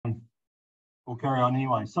we'll carry on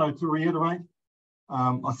anyway. So to reiterate,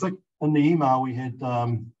 I think in the email we had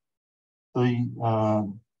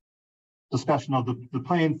the discussion of the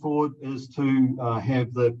plan forward is to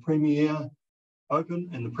have the Premier Open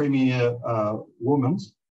and the Premier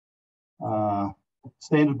Women's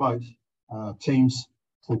standard boat teams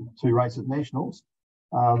to race at nationals.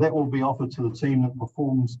 That will be offered to the team that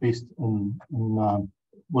performs best within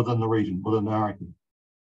the region, within Aoraki.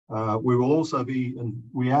 We will also be, and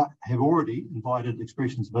have already invited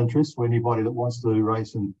expressions of interest for anybody that wants to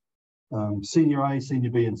race in Senior A, Senior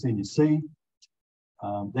B, and Senior C.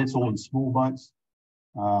 That's all in small boats.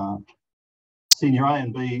 Senior A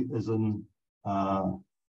and B is in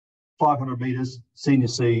 500 metres. Senior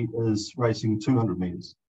C is racing 200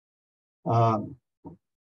 metres.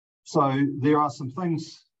 So there are some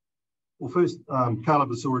things. Well, first, Caleb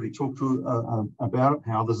has already talked about it,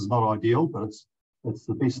 how this is not ideal, but it's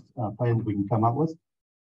the best plan that we can come up with.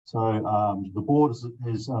 So the board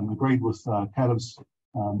has agreed with Caleb's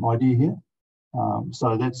idea here.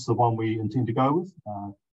 So that's the one we intend to go with,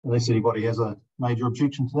 unless anybody has a major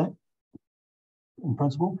objection to that, in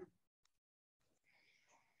principle.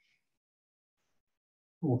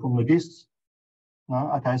 Or from the guests?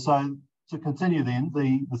 No? Okay, so to continue then,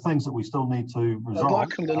 the things that we still need to resolve. I'd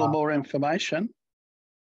like a little more information.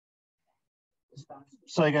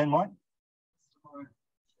 Say again, Mike?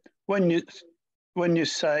 When you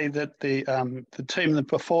say that the team that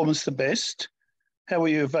performs the best, how will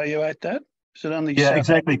you evaluate that? Is it only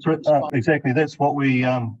exactly. Exactly. That's what we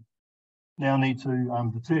now need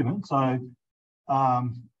to determine. So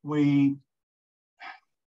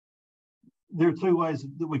there are two ways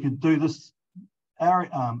that we could do this.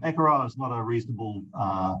 Akorala is not a reasonable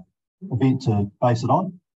event to base it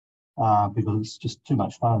on because it's just too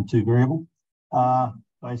much fun and too variable,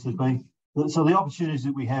 basically. So the opportunities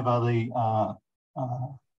that we have are the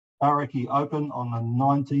Aoraki Open on the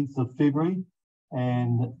 19th of February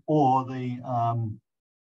or the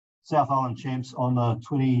South Island Champs on the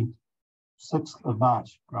 26th of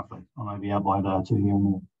March, roughly. I may be out by a day or two here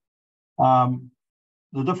and there.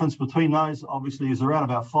 The difference between those, obviously, is around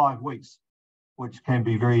about 5 weeks, which can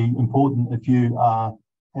be very important if you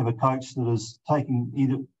have a coach that is taking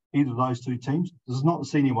either of those two teams. This is not the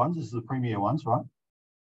senior ones, this is the premier ones, right?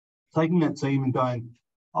 Taking that team and going,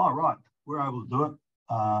 oh, right, we're able to do it.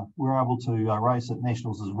 We're able to race at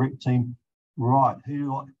nationals as a rep team. Right,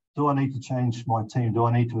 do I need to change my team? Do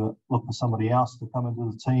I need to look for somebody else to come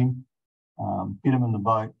into the team, get them in the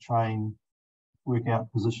boat, train, work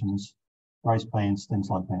out positions, race plans, things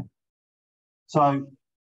like that. So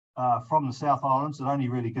from the South Islands, it only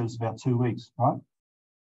really gives about 2 weeks, right?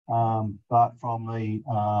 But from the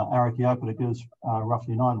Aoraki Open, it gives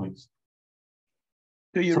roughly 9 weeks.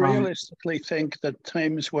 Do you realistically think that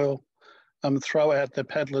teams will throw out the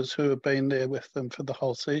paddlers who have been there with them for the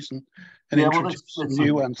whole season and introduce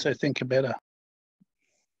new ones they think are better?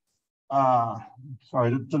 Sorry,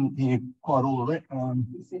 didn't hear quite all of that.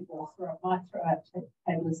 You said might throw out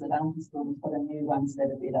paddlers that aren't still and put in new ones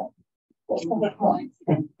that are better. That's the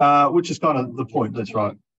point. Which is kind of the point, that's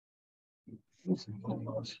right.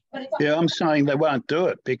 Yeah, I'm saying they won't do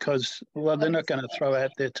it because, well, they're not going to throw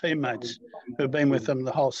out their teammates who've been with them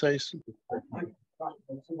the whole season.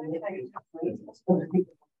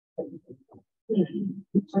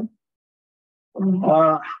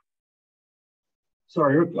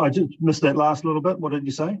 Sorry, I just missed that last little bit. What did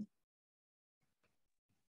you say?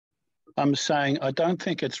 I'm saying I don't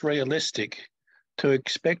think it's realistic to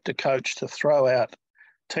expect a coach to throw out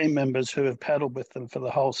team members who have paddled with them for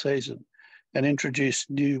the whole season and introduce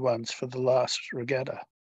new ones for the last regatta.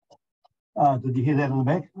 Did you hear that in the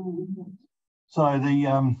back? So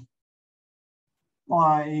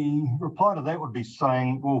my reply to that would be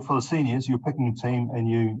saying, well, for the seniors, you're picking a team and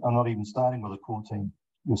you are not even starting with a core team.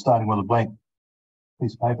 You're starting with a blank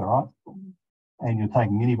piece of paper, right? And you're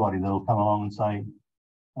taking anybody that'll come along and say,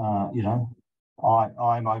 you know,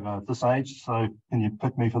 I'm over this age, so can you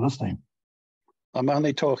pick me for this team? I'm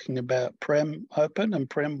only talking about Prem Open and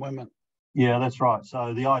Prem Women. Yeah, that's right.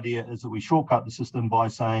 So the idea is that we shortcut the system by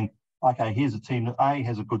saying, okay, here's a team that A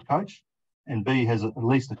has a good coach and B has at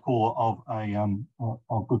least a core of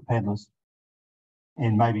good paddlers,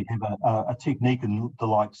 and maybe have a technique and the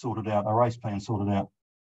like sorted out, a race plan sorted out.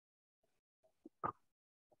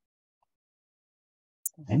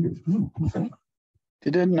 Andrew, okay.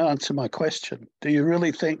 You didn't answer my question. Do you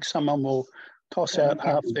really think someone will toss out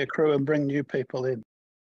half their crew and bring new people in?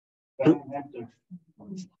 They don't have to.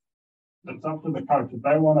 It's up to the coach. If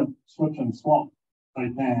they want to switch and swap, they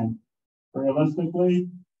can. Realistically,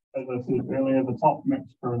 as I said earlier, the top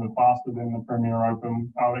mix crew are faster than the Premier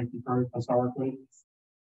Open Aoraki crew historically.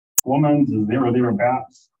 women's is there or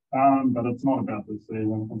thereabouts, but it's not about this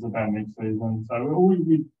season. It's about next season. So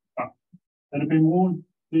it'd be more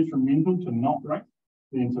detrimental to not race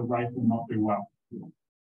than to race and not do well.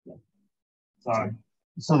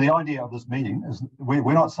 So the idea of this meeting is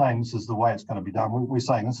we're not saying this is the way it's going to be done. We're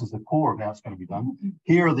saying this is the core of how it's going to be done.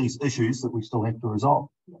 Here are these issues that we still have to resolve.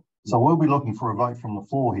 So we'll be looking for a vote from the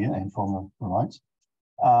floor here and from the remotes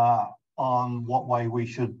on what way we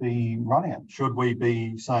should be running it. Should we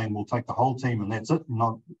be saying we'll take the whole team and that's it, and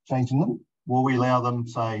not changing them? Will we allow them,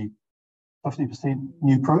 say, 50%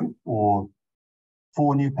 new crew or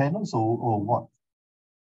 4 new paddlers or what?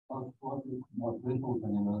 My personal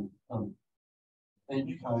opinion is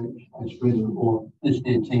each coach is ready, or is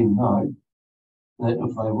their team know that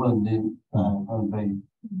if they win, then going to be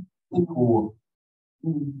the core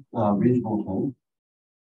regional team.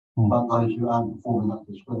 But those who aren't performing up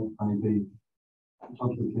to script may be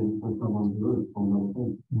substituted for someone who is from another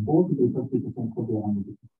team. Or could be 50%, could be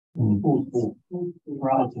 100%.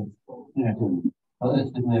 Relative. Yeah. But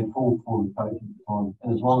it's in their full for the coach at the time.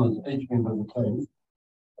 And as long as each member of the team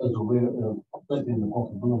is aware of that being the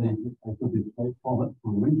possibility they could be taken from it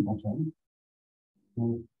from the regional team.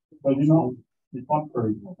 But you know, the top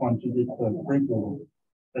crew, once you get to group level,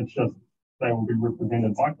 it's just they will be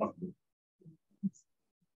represented by clusters.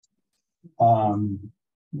 I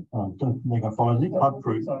don't think I follow the club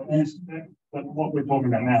crew. So yes, but what we're talking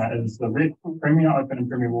about now is the Premier Open and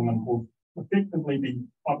Premier Women will effectively be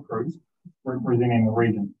club crews representing the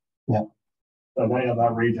region. Yeah. So they are the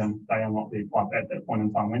region, they are not the club at that point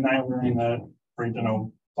in time. When they are wearing the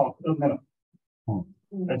regional top, it doesn't matter.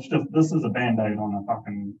 It's just, this is a band-aid on a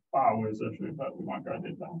fucking far worse issue, but we won't go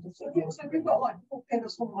there. So we've got like 4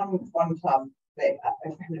 paddlers from one club that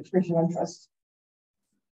have an expression of interest.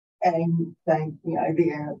 And they, you know,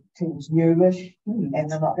 their team's newish, and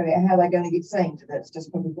they're not going to, how are they going to get seen? That's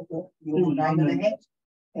just probably put your name in the hat,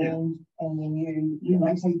 and then you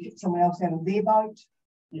may say you pick someone else out of their boat.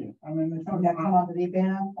 Yeah, I mean, they come under their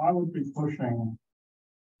banner. I would be pushing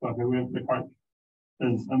for whoever the coach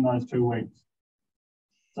is in those 2 weeks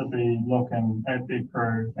to be looking at their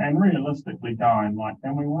crew and realistically going, like,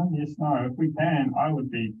 can we win? Yes, no. If we can, I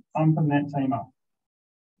would be pumping that team up.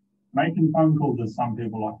 Making phone calls, as some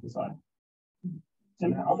people like to say. So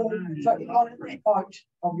on that boat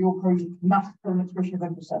of your crew must put an expression of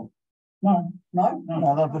interest in? No.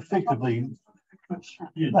 They've effectively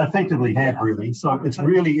have really. So it's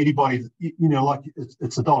really anybody, you know, like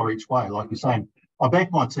it's $1 each way, like you're saying. I back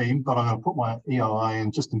my team, but I'm going to put my EOI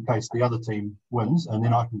in just in case the other team wins, and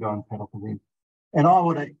then I can go and paddle for them. And I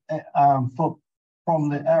would, from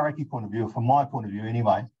the Aoraki point of view, from my point of view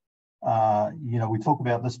anyway, you know, we talk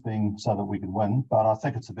about this being so that we can win, but I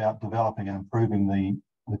think it's about developing and improving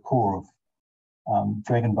the core of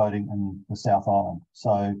dragon boating in the South Island.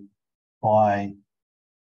 So by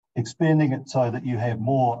expanding it so that you have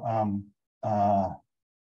more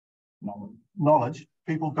knowledge,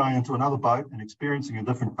 people going into another boat and experiencing a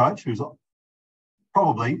different coach who's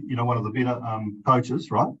probably, you know, one of the better coaches,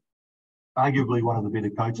 right? Arguably one of the better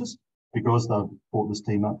coaches because they've brought this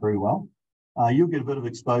team up very well. You'll get a bit of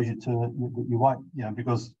exposure to it. You won't, you know,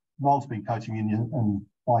 because Noel's been coaching in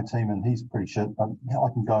my team and he's pretty shit, but I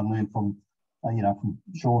can go and learn from, you know, from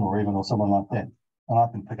Sean or someone like that, and I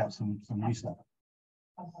can pick up some new stuff.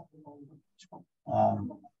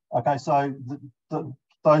 Okay, so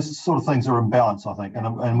those sort of things are in balance, I think,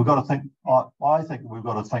 and we've got to think. I think we've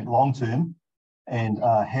got to think long term, and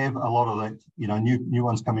have a lot of that, you know, new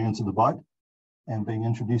ones coming into the boat and being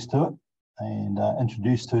introduced to it, and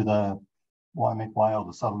introduced to the Waimea way or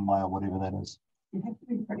the Southern way or whatever that is. You have to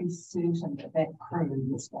be pretty certain that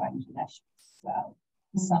crew is going to national scale.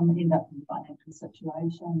 Some end up in financial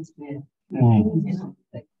situations where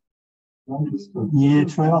yeah,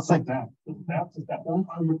 true. I think that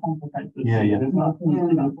overcomplicate this. Yeah. There's nothing,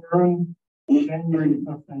 you know, we're in January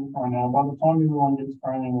 15th right now. By the time everyone gets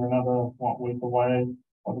training, we're another week away.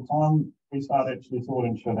 By the time we start actually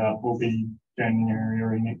sorting shit out, will be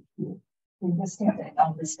January next year. We just have to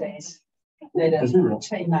understand that if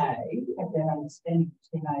Team A, if they're understanding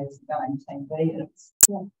Team A is going Team B,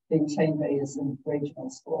 then Team B is in the regional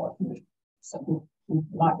squad. So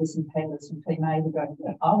might be some paddlers from Team A who go,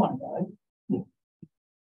 I want to go.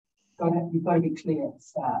 You've got to be clear at the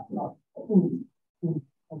start.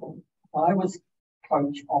 I was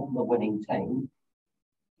coach of the winning team,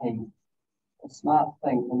 and a smart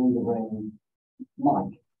thing for me to bring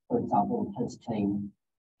Mike, for example, his team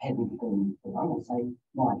hadn't been, I would say,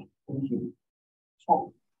 Mike, thank you,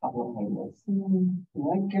 top couple of paddlers. You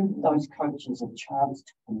know, give those coaches a chance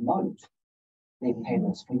to promote their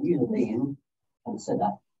paddlers for you to then consider.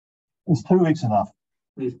 Is 2 weeks enough?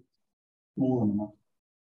 More than enough.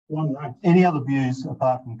 One race. Any other views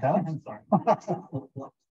apart from Carl? I'm sorry.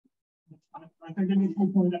 I think it needs to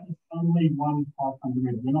be pointed out it's only one 500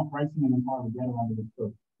 metres. We're not racing an entire regatta under the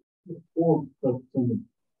foot. Or the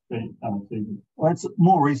season. Well, it's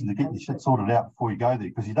more reason to get your shit sorted out before you go there,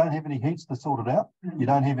 because you don't have any heats to sort it out. You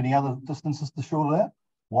don't have any other distances to sort it out.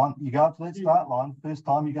 One, you go up to that start line, first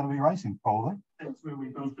time you're going to be racing, probably. That's where we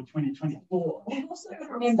go for 2024. You also got to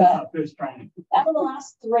remember, First training. over the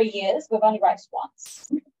last 3 years, we've only raced once.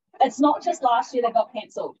 It's not just last year that got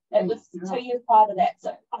cancelled. It was 2 years prior to that.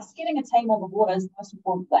 So us getting a team on the water is the most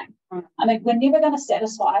important thing. I mean, we're never going to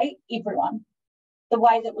satisfy everyone. The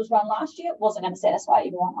way that was run last year wasn't going to satisfy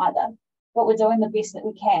everyone either. But we're doing the best that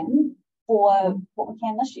we can for what we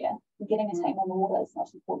can this year. We're getting a team on the water is the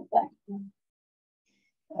most important thing.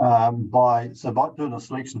 By doing a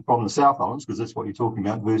selection from the South Islands, because that's what you're talking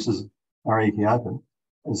about, versus Aoraki Open,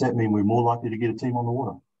 does that mean we're more likely to get a team on the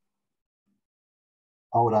water?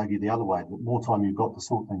 I would argue the other way. The more time you've got to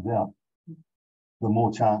sort things out, the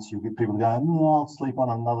more chance you'll get people to go, no, I'll sleep on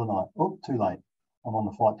another night. Oh, too late. I'm on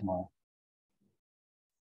the flight tomorrow.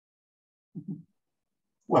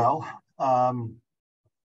 Well,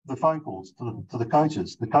 the phone calls to the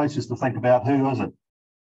coaches to think about who is it.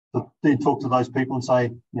 Then talk to those people and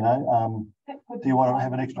say, you know, do you want to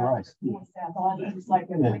have an extra race? South Island, it's like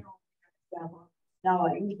knowing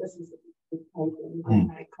this is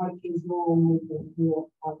coaching's more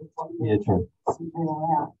Yeah, true.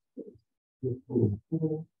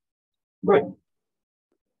 Right.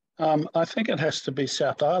 I think it has to be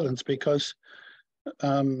South Islands because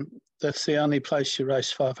that's the only place you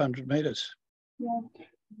race 500 metres.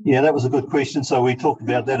 Yeah, that was a good question. So we talked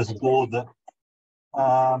about that as a board that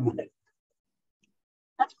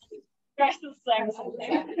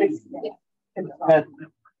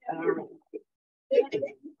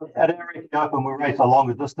at Aoraki Open we race a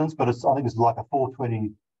longer distance, but I think it's like a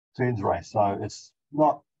 420 turns race, so it's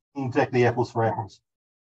not exactly apples for apples.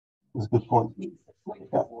 That's a good point. Yeah.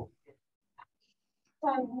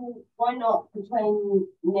 So why not between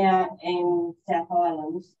now and South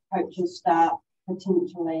Islands, coaches start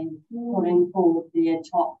potentially putting forward their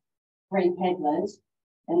top 3 paddlers,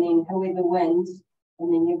 and then whoever wins,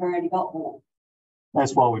 and then you've already got them.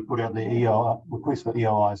 That's why we put out the EOI request for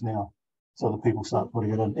EOIs now, so that people start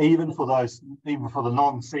putting it in, even for the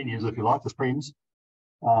non-seniors, if you like, the sprems,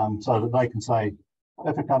 so that they can say,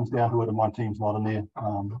 if it comes down to it and my team's not in there,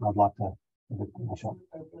 I'd like to have a shot.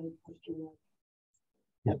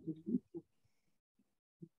 Yep.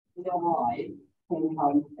 EOI can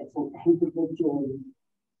come as an individual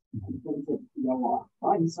EOI,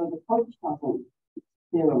 right? So the coach doesn't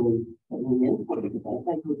necessarily put me in, they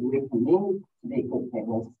could recommend to their good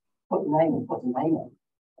paddlers, put the name in.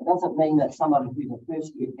 It doesn't mean that someone who's a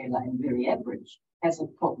first year paddler and very average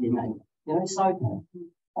hasn't put their name. You know, so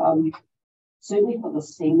certainly for the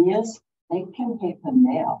seniors, that can happen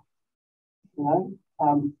now. You know,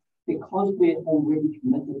 because we're already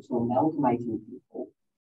committed to amalgamating people.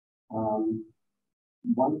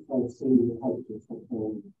 Once those senior coaches have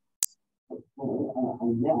been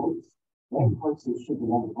announced, that process should be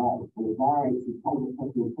underway. We are actually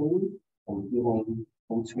contacting teams and getting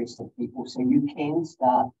interested people, so you can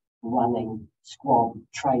start running squad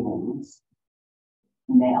trainings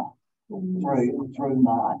now through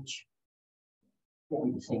March.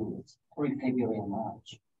 Through February and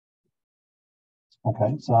March.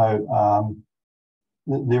 Okay, so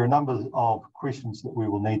there are a number of questions that we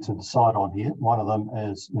will need to decide on here. One of them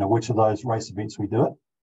is, you know, which of those race events we do it.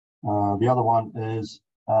 The other one is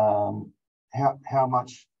how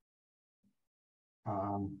much.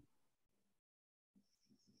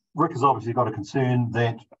 Rick has obviously got a concern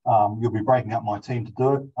that you'll be breaking up my team to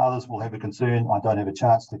do it. Others will have a concern I don't have a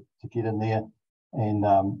chance to get in there and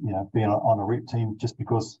you know, be on a rep team just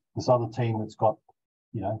because this other team that's got,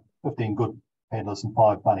 you know, 15 good paddlers and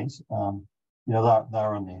 5 bunnies, you know,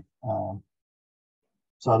 they're in there.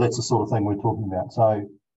 So that's the sort of thing we're talking about. So,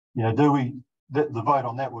 you know, do we, the vote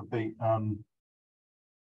on that would be,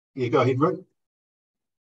 yeah, go ahead, Rick.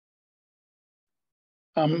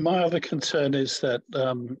 My other concern is that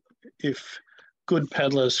if good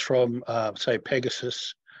paddlers from, say,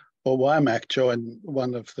 Pegasus or Waimak join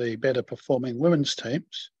one of the better performing women's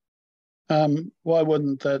teams, why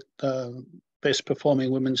wouldn't that best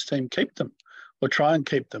performing women's team keep them or try and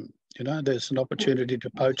keep them? You know, there's an opportunity to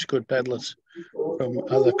poach good paddlers from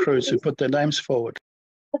other crews who put their names forward.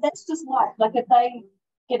 But that's just life. Like if they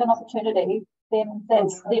get an opportunity, then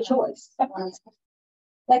that's their choice.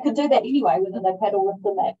 They could do that anyway, whether they paddle with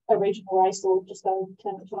them at a regional race or just go to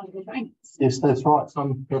one of the trainings. Yes, that's right.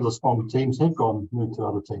 Some paddlers from teams have moved to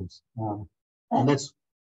other teams. And that's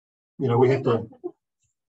you know, we have to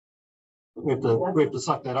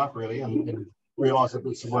suck that up really and realise that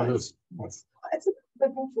this is what it is. It's a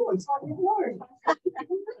different choice. I didn't know.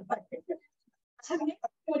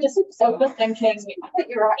 We're just overthinking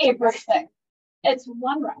everything. It's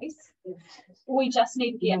one race. We just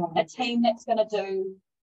need to get a team that's going to do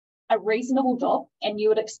a reasonable job, and you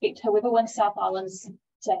would expect whoever wins South Islands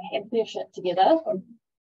to have their shit together.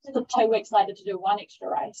 So 2 weeks later to do one extra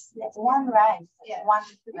race. That's one race. Yeah. One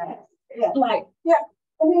race. Yeah. Like, yeah.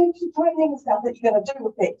 And then the training stuff that you're going to do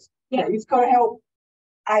with it. Yeah, it's got to help.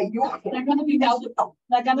 They're going to be melded.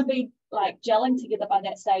 They're going to be like gelling together by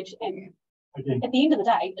that stage, and Again, at the end of the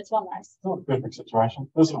day, it's one race. it's not a perfect situation.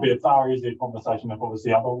 This would be a far easier conversation if it was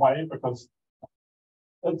the other way, because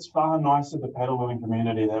it's far nicer to paddle in a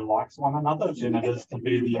community that likes one another than it is to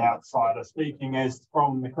be the outsider. Speaking as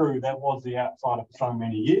from the crew, that was the outsider for so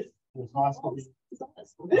many years. It was nice to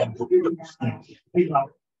be.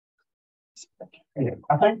 Yeah,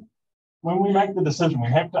 I think when we make the decision, we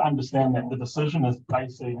have to understand that the decision is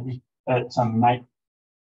basically to make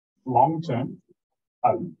long-term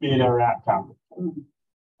a better outcome.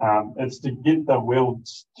 It's to get the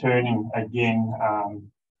wheels turning again.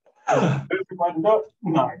 Is it a perfect way to do it?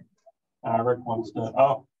 No. Rick wants to.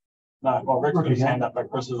 Oh, no. Well, Rick's got his hand up, but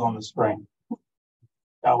Chris is on the screen.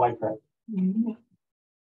 Go away, Rick.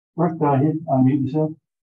 Rick, go ahead. Unmute yourself.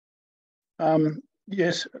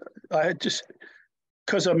 Yes, I had just,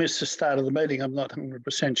 because I missed the start of the meeting, I'm not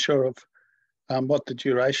 100% sure of what the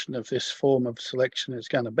duration of this form of selection is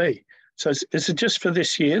going to be. So is it just for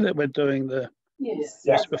this year that we're doing the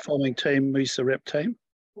best performing team meets the rep team?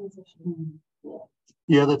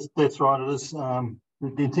 Yeah, that's right. It is. The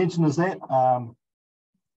intention is that.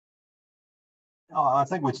 I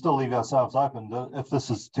think we'd still leave ourselves open if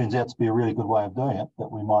this turns out to be a really good way of doing it, that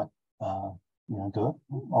we might do it.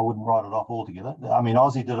 I wouldn't write it off altogether. I mean,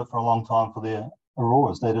 Aussie did it for a long time for their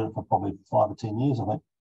Auroras. They did it for probably 5 or 10 years, I think.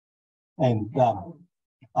 And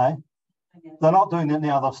they're not doing that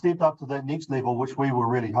now. They've stepped up to that next level, which we were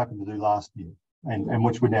really hoping to do last year, and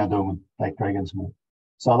which we're now doing with Black Dragons.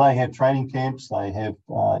 So they have training camps, they have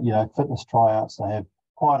fitness tryouts, they have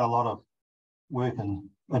quite a lot of work and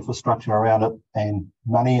infrastructure around it, and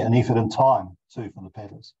money and effort and time too for the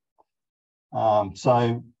paddlers.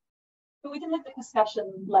 But we can have the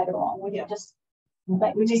discussion later on. We can just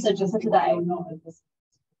make the decision for today.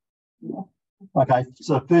 Okay,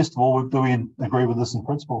 so first of all, do we agree with this in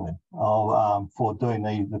principle then? For doing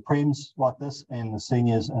the prems like this and the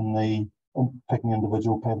seniors and the picking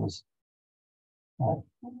individual paddlers? Right.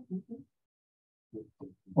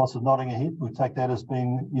 Lots of nodding ahead. We take that as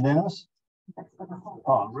being unanimous.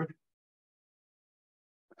 Oh, Rick.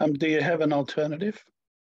 Do you have an alternative?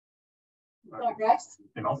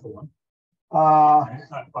 Can offer one.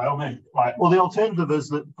 By all means. Right. Well, the alternative is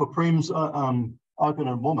that for prems, open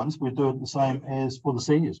and women's, we'd do it the same as for the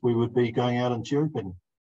seniors. We would be going out and cherry picking.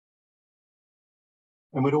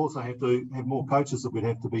 And we'd also have to have more coaches that we'd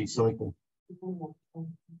have to be selecting.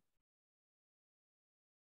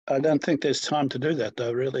 I don't think there's time to do that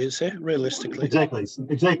though, really, is there, realistically? Exactly.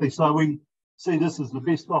 So we see this as the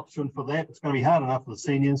best option for that. It's going to be hard enough for the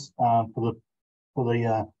seniors, for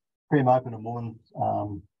the prem open and women.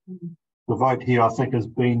 The vote here, I think, has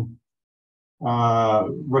been, Rick,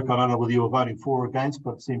 I don't know whether you were voting for or against,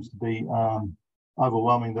 but it seems to be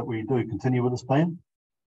overwhelming that we do continue with this plan.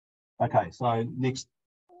 Okay, so next.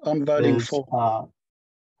 I'm voting for.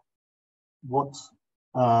 What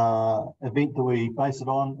event do we base it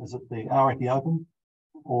on? Is it the Aoraki Open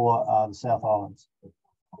or the South Islands?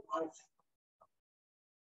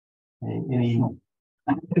 Any?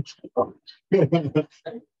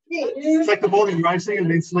 Take the morning racing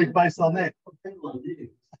and then sleep based on that.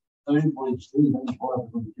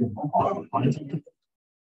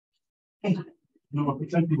 No,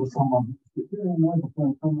 particularly with someone.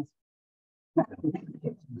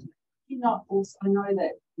 Also, I know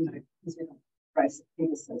that, because we don't race at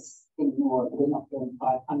Pegasus anymore, we're not doing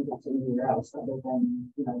 500 anywhere else other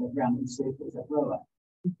than, the round and circles at Roa.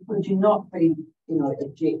 Would you not be,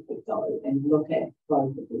 objective though and look at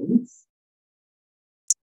both events?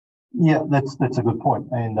 Yeah, that's a good point,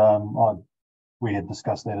 and we had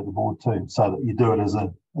discussed that at the board too, so that you do it as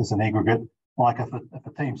an aggregate. Like if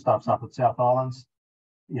a team stuffs up at South Islands,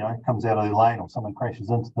 comes out of their lane or someone crashes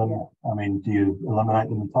into them. I mean, do you eliminate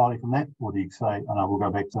them entirely from that, or do you say, "Oh no, we'll go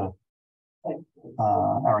back to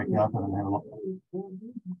Aoraki Open and have a look"?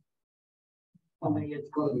 I mean, it's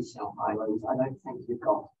got to be South Islands. I don't think you've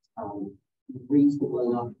got reasonable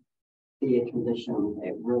enough air condition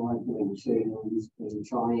at Roa doing turns and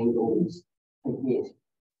triangles to get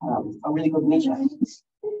a really good measure.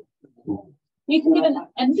 You can give an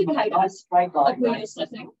indicator of where you're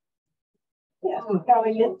sitting. Yeah,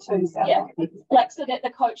 going into South Africa. Like so that the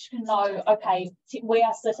coach can know, okay, we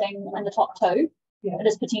are sitting in the top two. Yeah. It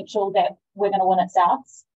is potential that we're going to win at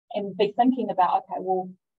Souths, and be thinking about, okay, well,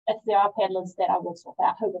 if there are paddlers that I would swap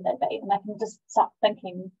out, who would they be? And they can just start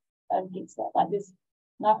thinking against that. Like there's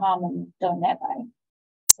no harm in doing that way.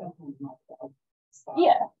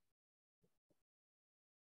 Yeah.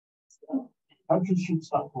 Coaches should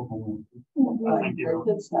start talking. Thank you.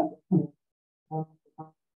 Good stuff.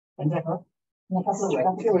 And Deborah?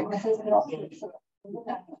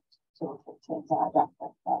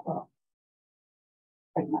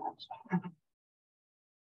 Pretty much.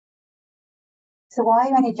 So why are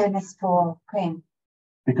you only doing this for Cream?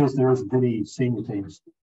 Because there isn't any senior teams,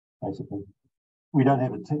 basically. We don't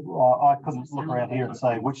have a team. I couldn't look around here and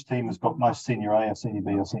say which team has got most senior A or senior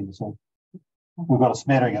B or senior C. We've got a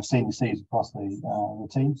smattering of senior Cs across the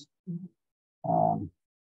teams.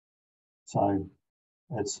 So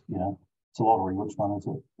it's, you know, it's a lottery, which one is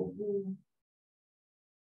it?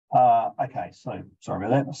 Okay, so sorry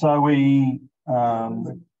about that. So we,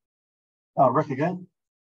 Rick again.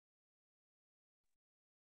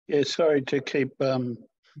 Yeah, sorry to keep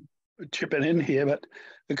chipping in here, but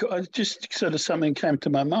just sort of something came to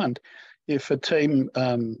my mind. If a team,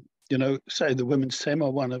 you know, say the women's team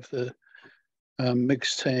or one of the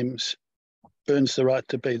mixed teams earns the right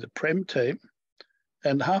to be the Prem team,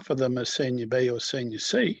 and half of them are Senior B or Senior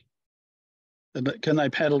C, can they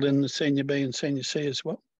paddle in the Senior B and Senior C as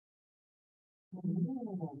well? Because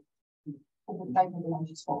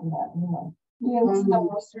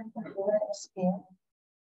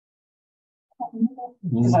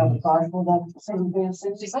I was applied for the same B and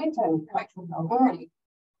C team. A,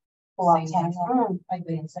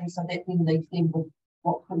 B and C, so that then leaves them with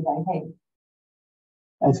what could they have?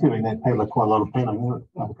 It's giving that paddler quite a lot of paddling, isn't it?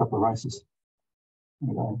 Like a couple of races.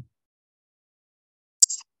 Okay.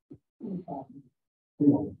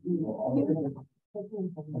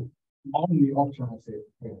 On the option I said,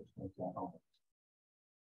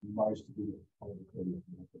 most of the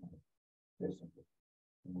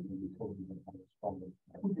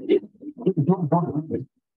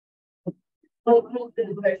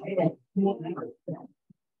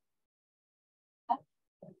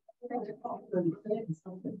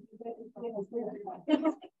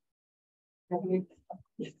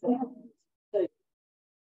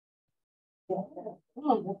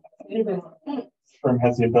Room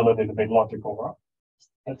has the ability to be logical, right?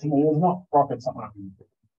 It's not rocket science,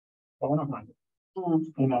 but we're not going to.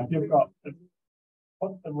 You know, if you've got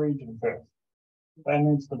put the region first. That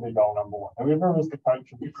needs to be goal number one. Whoever is the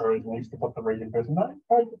coach of the crew needs to put the region first. And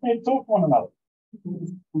they need to talk to one another.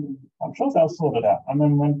 I'm sure they'll sort it out. I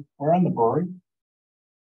mean, when we're in the brewery,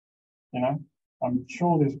 you know, I'm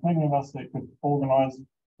sure there's plenty of us that could organise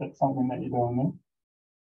that's something that you're doing there.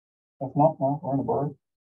 If not, well, we're in a brewery.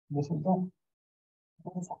 This is done.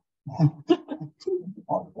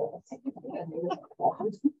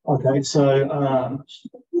 Okay, so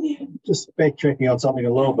just backtracking on something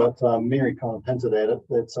a little bit, Mary kind of hinted at it,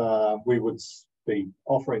 that we would be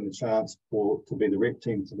offering the chance to be the rep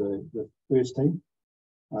team to the first team.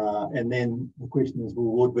 And then the question is,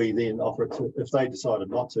 well, would we then offer it to, if they decided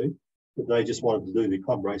not to, if they just wanted to do their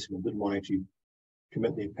club racing and didn't want to actually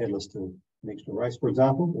commit their paddlers to an extra race, for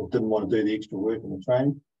example, or didn't want to do the extra work in the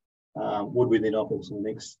training, would we then offer it to the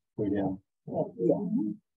next way down? Yeah.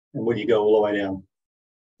 And would you go all the way down?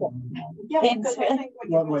 Yeah, because I think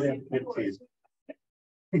One way down to tears.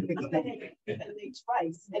 in each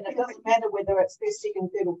race, and it doesn't matter whether it's first, second,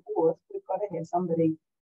 third, or fourth, we've got to have somebody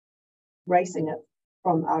racing it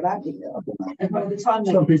from Aoraki. And by the time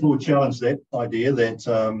Some people would challenge that idea that,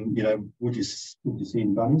 you know, would you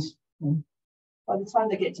send bunnies? By the time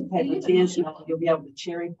they get to paddleteers, you'll be able to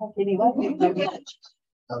cherry pick anyway.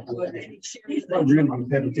 Not really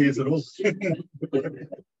paddleteers at all.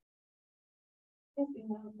 An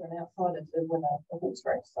outsider to win a horse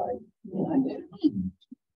race, so you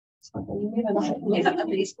never know.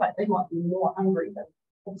 They might be more hungry than.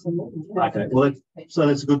 Okay, well,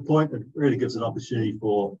 that's a good point. It really gives an opportunity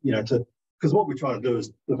for, you know, because what we're trying to do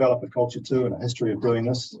is develop a culture too and a history of doing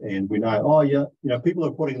this. And we know, oh yeah, you know, people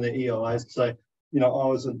are putting their EOIs to say, you know, I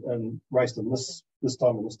was in raced in this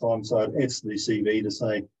time and this time, so it adds to the CV to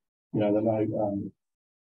say, you know, they know.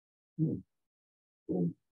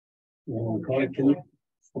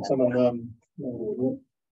 Some of them.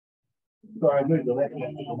 Sorry, I moved the left in the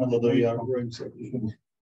middle of the room, so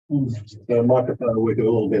the microphone will work a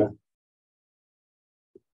little better.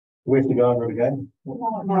 We have to go over it again.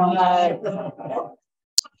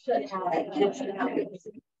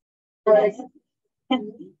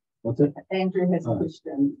 What's it? Andrew has a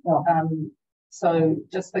question. So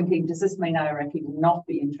just thinking, does this mean Aoraki will not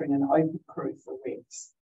be entering an open crew for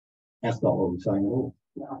reps? That's not what we're saying at all.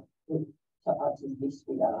 No, to us, yes,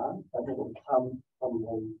 we are, but it will come from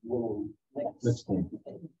the winning Next team.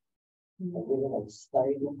 But we're going to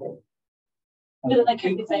stay with it. Do they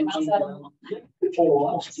kick the same outside of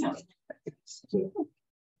Or it's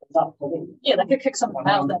up to them. Yeah, they could kick someone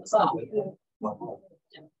out at the start.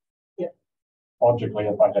 Logically,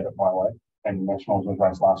 if I had it my way, and Nationals was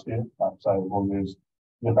raced last year, so we'll use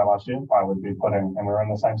that last year, I would be putting, and we're in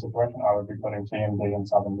the same situation, I would be putting TMD and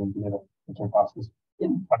Southern Wind together, the two classes.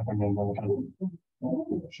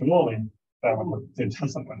 Surely that would it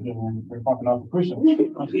doesn't, we're fucking up the question.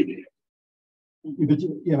 But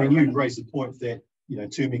yeah, I mean, you raised the point that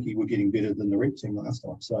Tūmiki were getting better than the rep team last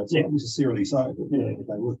time, so it's not necessarily so, but they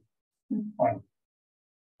would. Fine.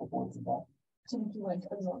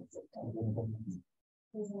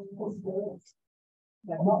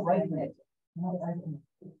 They're not rating it.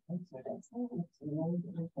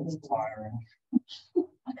 It's tiring.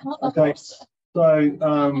 I can't. Okay, so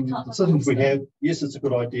decisions we have, yes, it's a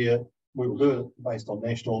good idea. We will do it based on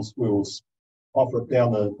nationals. We will offer it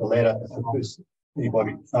down the ladder if the first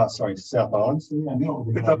anybody. Sorry, South Islands.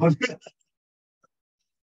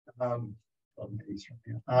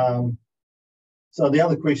 So the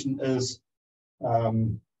other question is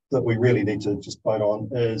that we really need to just vote on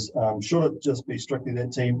is should it just be strictly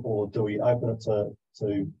that team, or do we open it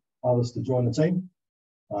to others to join the team?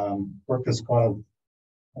 Brooke has kind of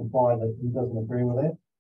implied that he doesn't agree with that.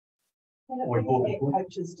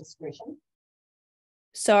 Coach's discretion.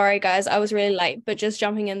 Sorry guys, I was really late, but just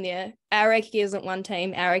jumping in there. Aoraki isn't one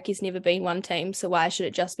team. Aoraki's never been one team, so why should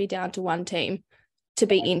it just be down to one team to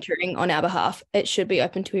be entering on our behalf? It should be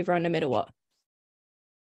open to everyone no matter what.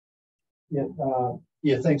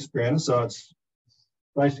 Yeah, thanks, Brianna. So it's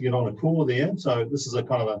basically on a core there. So this is a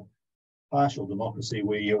kind of a partial democracy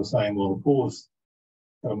where you're saying, well, the core's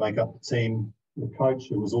going to make up the team. The coach,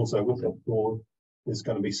 who was also with that core, is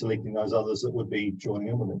going to be selecting those others that would be joining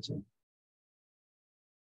in with that team.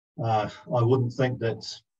 I wouldn't think that.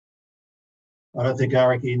 I don't think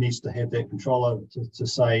Aoraki needs to have that controller to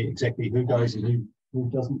say exactly who goes and who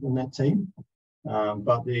doesn't in that team.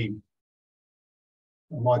 But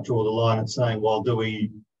I might draw the line at saying, well, do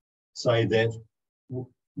we say that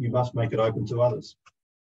you must make it open to others?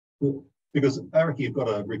 Because Aoraki have got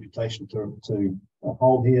a reputation to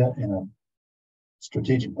uphold here and a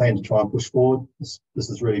strategic plan to try and push forward. This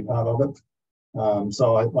is really part of it.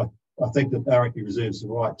 So I think that Aoraki reserves the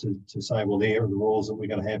right to say, well, there are the rules that we're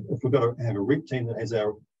going to have. If we've got to have a rep team that has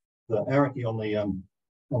the Aoraki on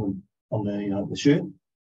the shirt,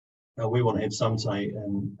 we want to have some say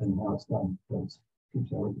in how it's done. That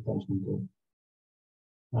keeps our reputation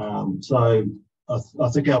good. So I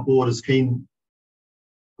think our board is keen,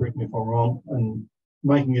 correct me if I'm wrong, in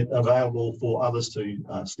making it available for others to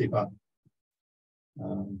step up.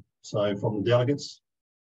 So from the delegates,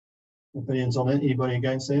 opinions on that? Anybody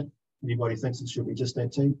against that? Anybody thinks it should be just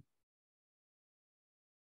that team?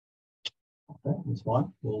 Okay, that's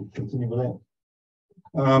fine. We'll continue with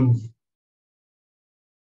that.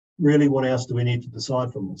 Really, what else do we need to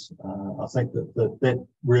decide from this? I think that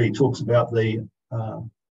really talks about the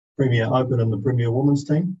Premier Open and the Premier Women's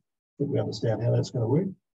team. I think we understand how that's going to work.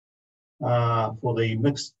 For the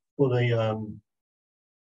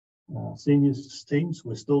seniors teams,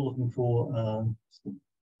 we're still looking for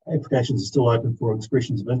applications are still open for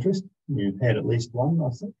expressions of interest. We've had at least one, I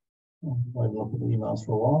think. I've looked at the emails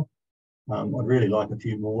for a while. I'd really like a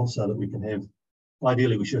few more so that we can have,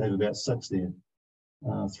 ideally we should have about 6 there.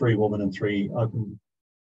 3 women and 3 open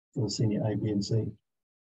for the senior A, B and C.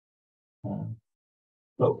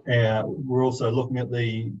 But we're also looking at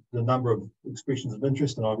the number of expressions of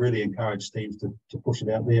interest, and I really encourage teams to push it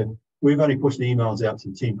out there. We've only pushed the emails out to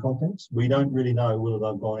the team contacts. We don't really know whether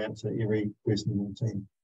they've gone out to every person in the team.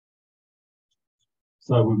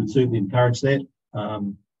 So we would certainly encourage that.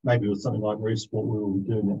 Maybe with something like Roof Sport, we will be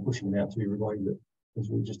doing that, pushing it out to everybody that is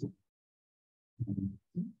registered.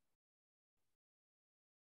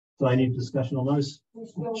 So any discussion on those?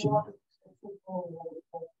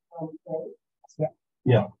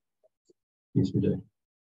 Yeah. Yes, we do.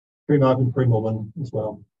 Prem Open, Prem Women as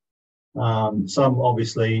well. Some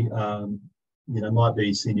obviously, might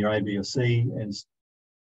be senior A, B or C, and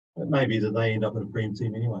it may be that they end up in a Prem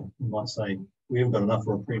team anyway. We might say, we haven't got enough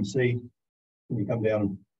for a Prem C. When you come down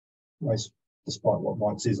and race, despite what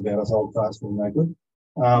Mike says about us old fast and no good,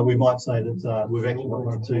 we might say that we've actually got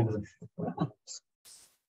 1 or 2 that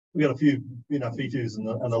we've got a few, features and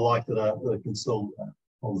the like that can still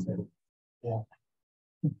hold the medal. Yeah.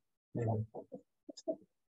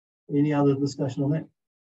 Any other discussion on that?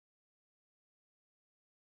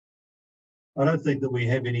 I don't think that we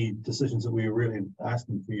have any decisions that we are really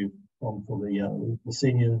asking for you from for the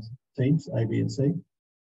senior teams, A, B, and C.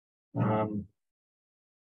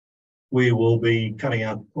 We will be cutting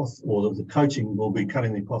our costs, or the coaching will be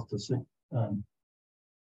cutting the cost to suit,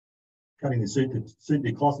 cutting the suit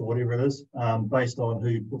the cost or whatever it is, based on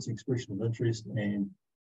who puts the expression of interest and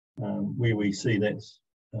where we see that's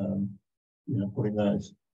putting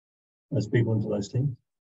those people into those teams.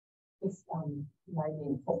 Just maybe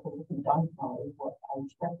in football, if you don't know what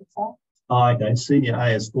age brackets are. Okay, senior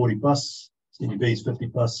A is 40 plus, senior B is 50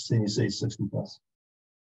 plus, senior C is 60 plus,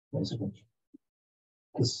 basically.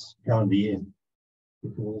 This calendar year.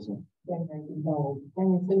 Isn't it?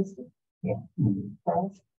 Yeah.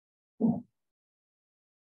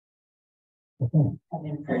 Okay.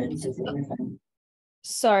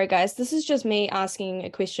 Sorry, guys, this is just me asking a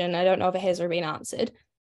question. I don't know if it has already been answered.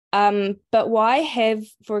 But why have,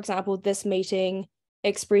 for example, this meeting,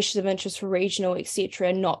 expressions of interest for regional,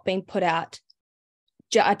 etc., not been put out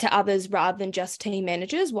to others rather than just team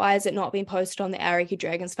managers? Why has it not been posted on the Aoraki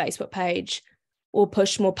Dragons Facebook page or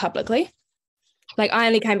pushed more publicly? Like, I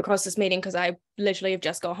only came across this meeting because I literally have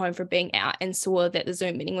just got home from being out and saw that the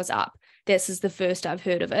Zoom meeting was up. This is the first I've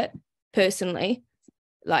heard of it personally.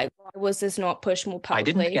 Like, why was this not pushed more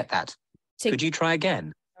publicly? I didn't get that. Could you try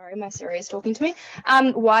again? Sorry, my Siri is talking to me.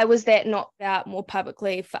 Why was that not out more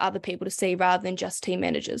publicly for other people to see rather than just team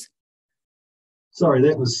managers? Sorry,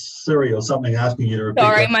 that was Siri or something asking you to repeat.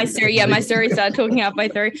 Sorry, that. my Siri started talking halfway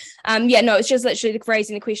through. No, it's just literally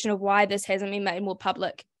raising the question of why this hasn't been made more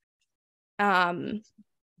public to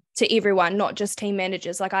everyone, not just team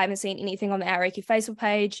managers. Like, I haven't seen anything on the Aoraki Facebook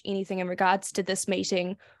page, anything in regards to this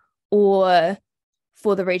meeting or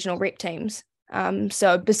for the regional rep teams.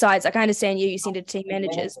 So besides, like, I understand you send it to team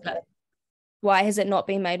managers, but why has it not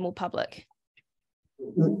been made more public?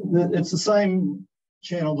 It's the same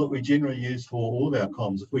channel that we generally use for all of our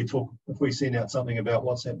comms. If we send out something about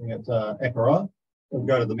what's happening at Aoraki, we'll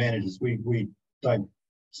go to the managers. We don't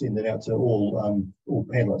send that out to all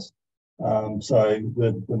panelists. So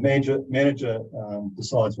the manager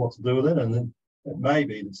decides what to do with it, and then it may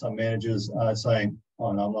be that some managers are saying,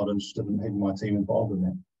 "Oh no, I'm not interested in having my team involved in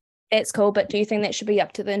that." That's cool, but do you think that should be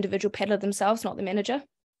up to the individual paddler themselves, not the manager?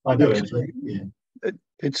 I do actually, yeah.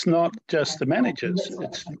 It's not just the managers.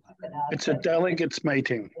 It's a delegates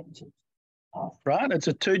meeting, right? It's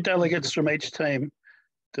 2 delegates from each team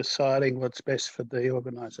deciding what's best for the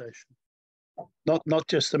organisation, not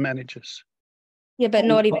just the managers. Yeah, but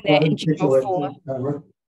not even that in general for.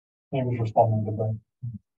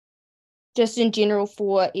 Just in general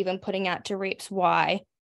for even putting out to reps why,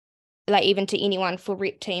 like even to anyone for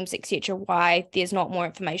rep teams, etc., why there's not more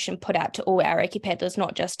information put out to all Aoraki paddlers,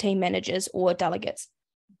 not just team managers or delegates.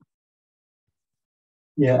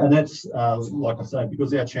 Yeah, and that's like I say,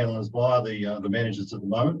 because our channel is via the managers at the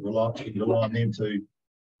moment, rely on them to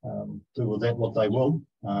do with that what they will.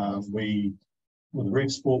 With the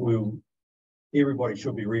rep sport, everybody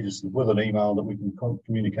should be registered with an email that we can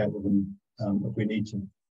communicate with them if we need to.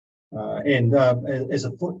 As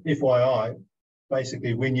a FYI,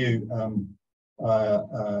 basically when you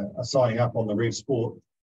are signing up on the Rev Sport,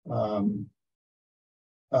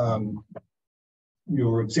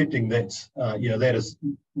 you're accepting that that is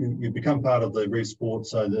you become part of the Rev Sport,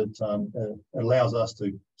 so that it allows us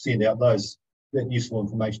to send out that useful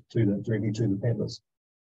information directly to the paddlers.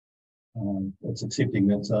 It's accepting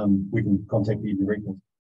that we can contact you directly.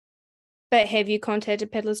 But have you contacted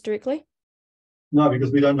paddlers directly? No,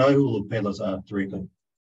 because we don't know who all the paddlers are directly.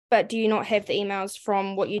 But do you not have the emails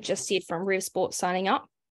from what you just said from Rev Sport signing up?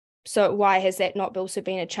 So why has that not also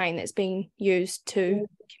been a chain that's being used to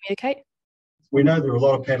communicate? We know there are a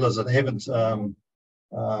lot of paddlers that haven't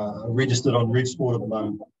registered on Rev Sport at the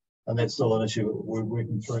moment, and that's still an issue we're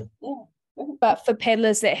working through. But for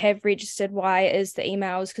paddlers that have registered, why is the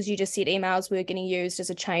emails, because you just said emails were getting used as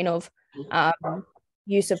a chain of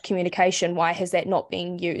use of communication, why has that not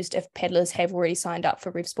been used if paddlers have already signed up for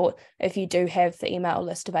Rev Sport, if you do have the email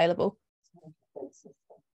list available?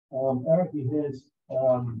 Aoraki has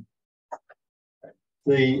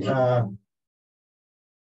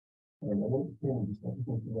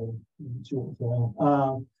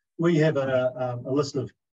we have a list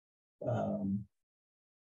of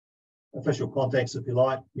official contacts, if you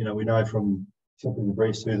like. We know from simply the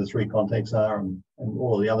briefs who the 3 contacts are and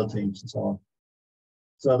all of the other teams and so on.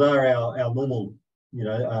 So they're our normal,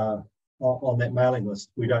 on that mailing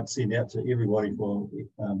list. We don't send out to everybody for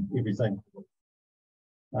everything.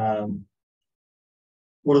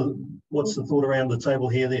 What's the thought around the table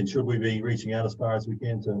here then? Should we be reaching out as far as we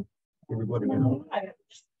can to everybody?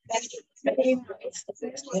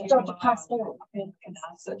 Dr. Pascal, in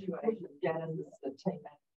our situation, Jan is the team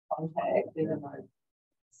contact, even though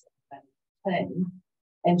team,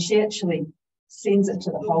 and she actually sends it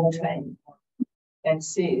to the whole team and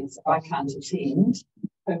says, I can't attend,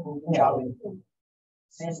 people go.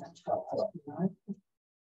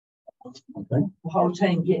 Okay. The whole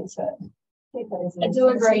team gets it. I do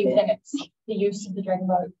agree that the use of the Dragon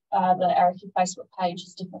Boat, the Aoraki Facebook page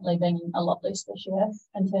has definitely been a lot less this year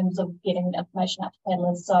in terms of getting information out to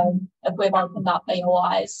paddlers. So if we've opened up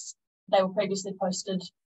EOIs, they were previously posted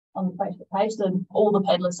on the Facebook page, so all the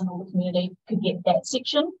paddlers and all the community could get that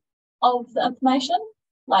section of the information,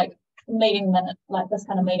 like meeting minute, like this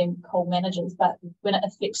kind of meeting called managers, but when it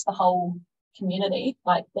affects the whole community,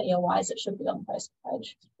 like the EOIs, it should be on the Facebook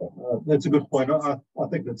page. That's a good point. I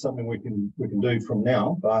think that's something we can do from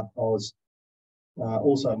now, but I was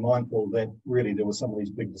also mindful that really there were some of these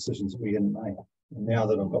big decisions that we hadn't made. And now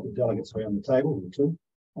that I've got the delegates around the table, the two,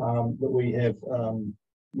 that we have,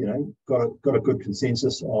 got a good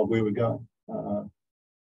consensus of where we're going.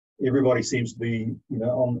 Everybody seems to be,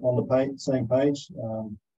 on the same page.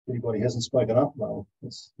 If anybody hasn't spoken up, well,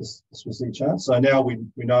 this was their chance. So now we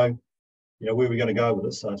know, where we're going to go with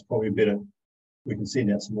this. So it's probably better we can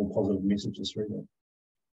send out some more positive messages through that.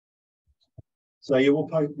 So yeah, we'll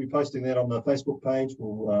be posting that on the Facebook page.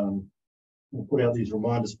 We'll put out these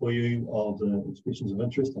reminders for you of the expressions of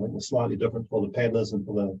interest. I think they're slightly different for the paddlers and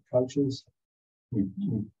for the coaches. I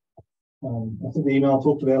think the email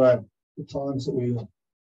talked about the times that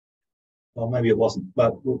well, maybe it wasn't,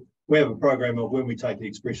 but we have a program of when we take the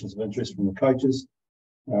expressions of interest from the coaches.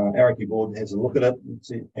 Aoraki board has a look at it,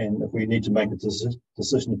 and if we need to make a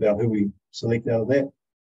decision about who we select out of that,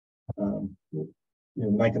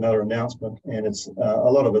 make another announcement. And it's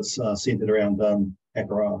a lot of it's centered around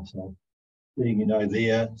Akara, so letting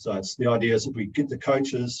there. So it's the idea is that we get the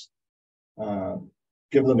coaches,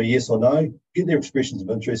 give them a yes or no, get their expressions of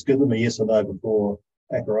interest, give them a yes or no before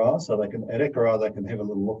Akara, so they can at Akara they can have a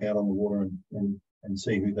little look out on the water and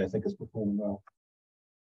see who they think is performing well.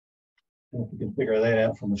 And if you can figure that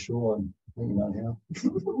out from the shore, and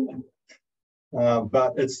how.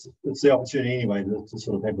 But it's the opportunity anyway to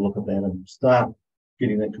sort of have a look at that and start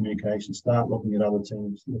getting that communication, start looking at other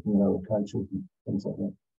teams, looking at other coaches and things like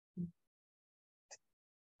that.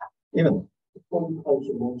 Evan.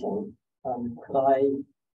 Could I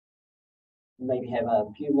maybe have a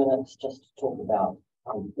few minutes just to talk about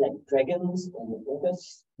Black Dragons and the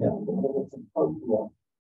August? Yeah. It's appropriate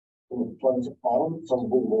when it flows on from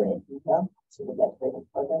where we're at here, so the Black Dragon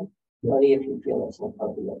program. Yeah. Only if you feel it's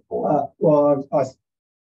appropriate for. Well,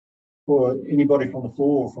 for anybody from the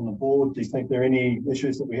floor or from the board, do you think there are any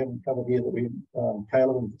issues that we haven't covered here that we,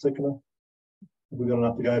 Caleb in particular, have we got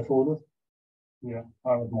enough to go forward with? Yeah,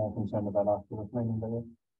 I was more concerned about after this meeting, but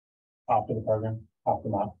after the program, after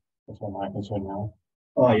that, that's what my concern now.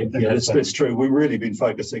 Oh yeah, that's true. We've really been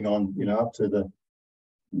focusing on, up to the,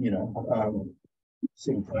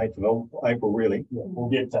 7th to 8th of April, really. Yeah, we'll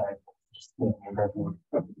get to April.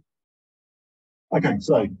 Okay,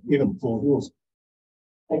 so Evan, the floor is yours.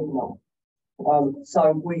 Thank you, Noel.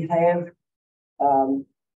 So we have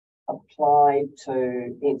applied to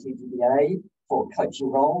NCDA for coaching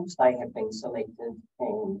roles. They have been selected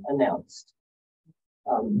and announced.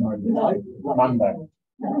 No. Monday.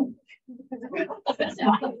 No.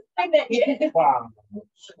 Wow.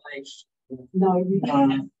 No, you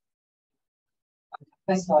can't.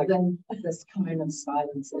 So then this cone of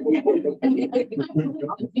silence.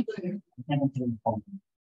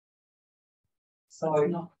 So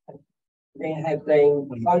there have been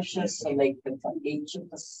coaches selected for each of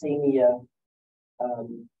the senior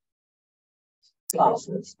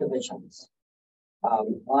classes, divisions.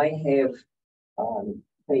 I have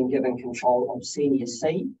been given control of senior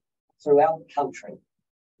C throughout the country,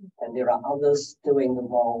 and there are others doing the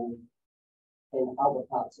role in other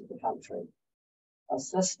parts of the country.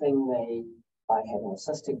 Assisting me, I have an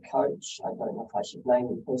assistant coach. I don't know if I should name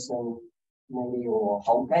the person, maybe, or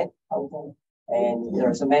hold that, and there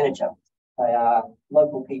is a manager. They are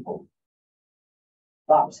local people.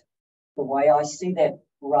 But the way I see that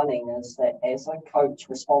running is that as a coach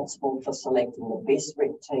responsible for selecting the best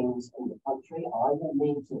rep teams in the country, I will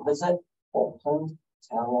need to visit Auckland,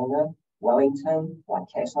 Tauranga, Wellington,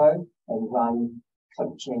 Waikato, and run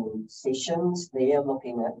coaching sessions there,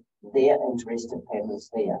 looking at their interested paddlers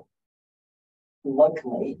there.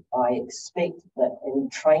 Locally, I expect that in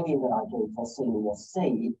training that I do for Senior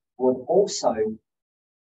C would also,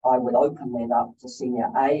 I would open that up to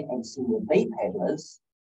Senior A and Senior B paddlers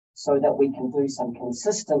so that we can do some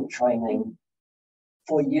consistent training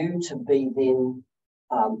for you to be then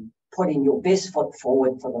putting your best foot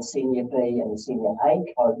forward for the senior B and senior A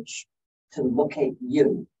coach to look at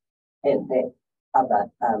you at that other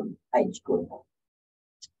age group.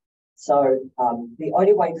 So the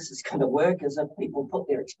only way this is going to work is if people put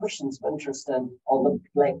their expressions of interest in on the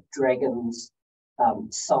Black Dragons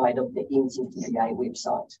side of the NZTA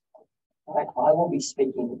website. Right? I will be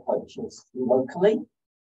speaking to coaches locally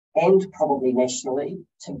and probably nationally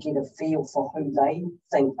to get a feel for who they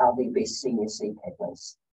think are their best senior C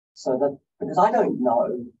paddlers. So that, because I don't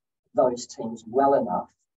know those teams well enough,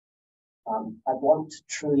 I want to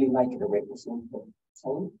truly make it a representative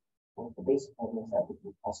team with the best paddlers that we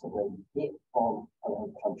can possibly get from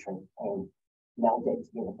around the country and meld that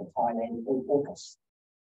together for Thailand in August.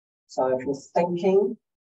 So if you're thinking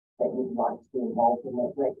that you'd like to be involved in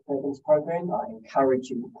that Black Dragons program, I encourage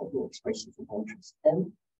you to put your expressions of interest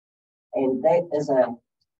in. And that is a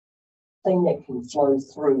thing that can flow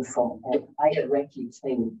through from an Aoraki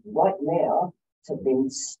team right now to then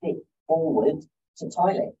step forward to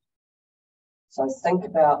Thailand. So think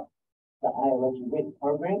about the Aoraki Web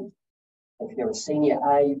program. If you're a senior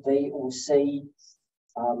A, B, or C,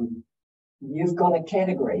 you've got a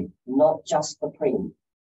category, not just the Prem.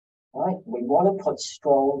 Right? We want to put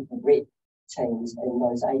strong rep teams in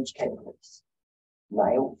those age categories.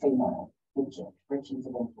 Male, female, which expressions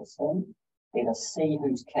of interest in. Let us see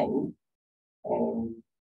who's keen and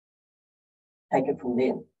take it from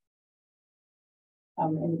there.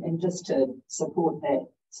 And just to support that,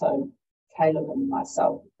 so Caleb and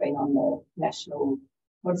myself have been on the national,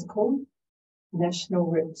 what is it called? National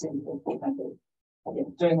Representative,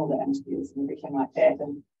 doing all the interviews and everything like that.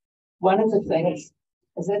 And one of the things,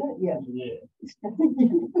 is that it? Yeah.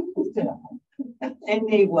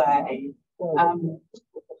 Anyway,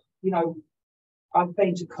 you know, I've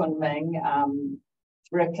been to Kunming.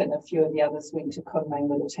 Rick and a few of the others went to Kunming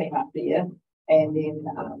with a team up there, and then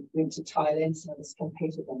went to Thailand. So I was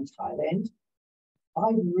competed in Thailand.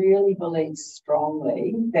 I really believe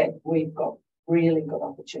strongly that we've got really good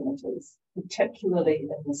opportunities, particularly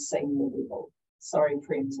in the senior level. Sorry,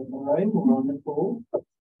 friends in the room or on the call.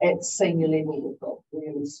 At senior level, we've got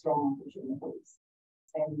really strong opportunities.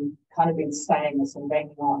 And kind of been saying this and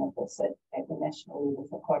banging on at this at the national level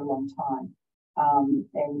for quite a long time.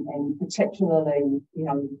 And particularly, you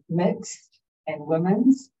know, mixed and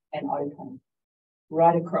women's and open,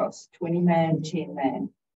 right across 20-man, 10-man.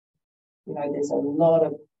 You know, there's a lot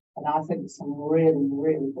of, and I think some really,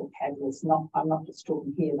 really good paddlers. I'm not just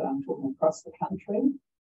talking here, but I'm talking across the country.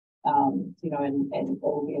 You know, and it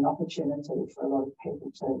will be an opportunity for a lot of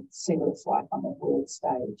people to see what it's like on the world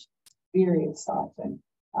stage. Very exciting.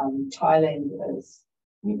 Thailand is,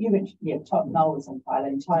 you mentioned, yeah, top Noah's in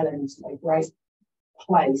Thailand. Thailand is a great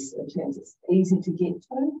place in terms of it's easy to get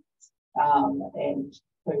to, and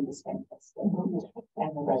food is fantastic,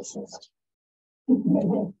 and the races.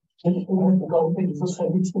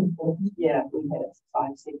 Yeah, we had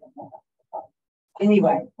 5 seconds.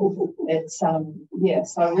 Anyway, it's yeah,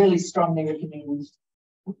 so I really strongly recommend,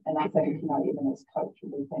 and I think, you know, even as coach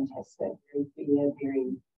will be fantastic, very fair,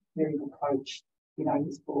 very good coach. You know,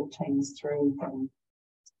 he's brought teams through from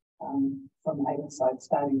either side,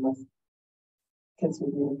 starting with kids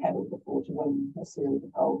who've never paddled before to win a series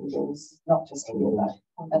of gold medals, not just here, but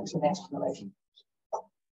internationally.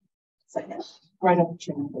 So yeah, great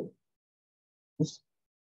opportunity.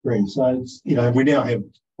 Great. So it's, you know, we now have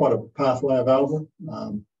quite a pathway available.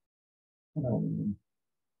 You know,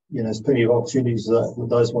 there's plenty of opportunities with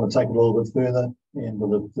those who want to take it a little bit further, and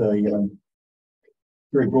with the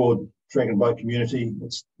very broad dragon boat community,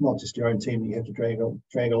 it's not just your own team that you have to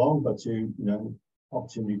drag along, but you know,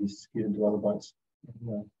 opportunities to get into other boats,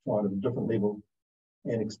 try at a different level,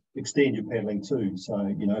 and extend your paddling too. So,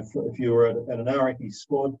 you know, if you're at an Aoraki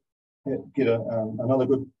squad, get another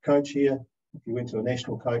good coach here. If you went to a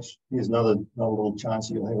national coach, here's another little chance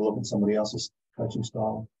you'll have a look at somebody else's coaching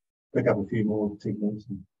style, pick up a few more techniques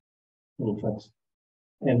and little tricks,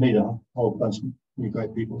 and meet a whole bunch of new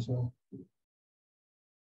great people as well.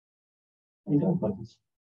 And go places.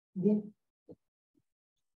 Yeah.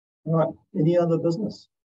 All right. Any other business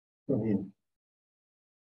from here?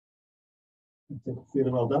 I think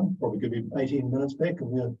fairly well done. Probably give you 18 minutes back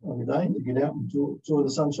of your day to get out and enjoy the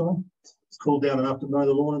sunshine. It's cooled down enough to mow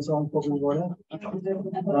the lawn and so on, probably right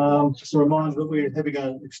now. Just a reminder that we're having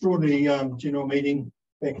an extraordinary general meeting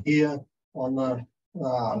back here on the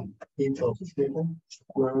 10th of September,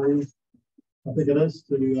 I think it is,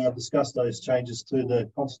 to discuss those changes to the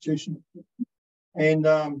Constitution. And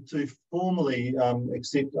to formally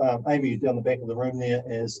accept Amy down the back of the room there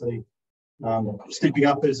as the stepping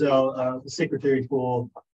up as our secretary for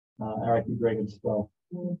Aoraki Dragons as well.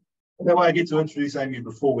 That way I get to introduce Amy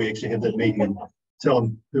before we actually have that meeting and tell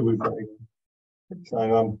them who we've got.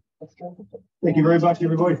 So thank you very much,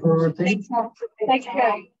 everybody, for attending. Thank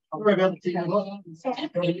you. Sorry about the team.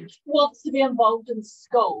 Wants to be involved in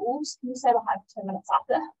schools. Can you say we'll have 2 minutes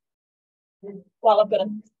after? While I've got a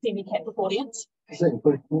semi-captive audience. Officially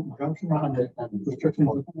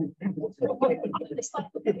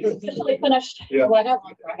finished. Yeah.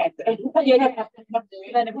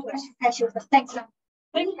 Thanks.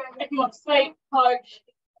 If you want to speak, coach,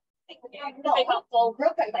 take up full.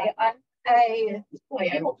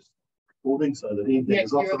 Recording so that anything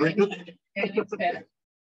is off the record.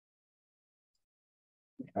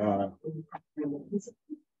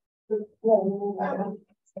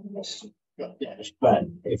 But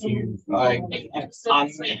if you, I'm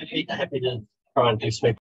happy to try and do speak.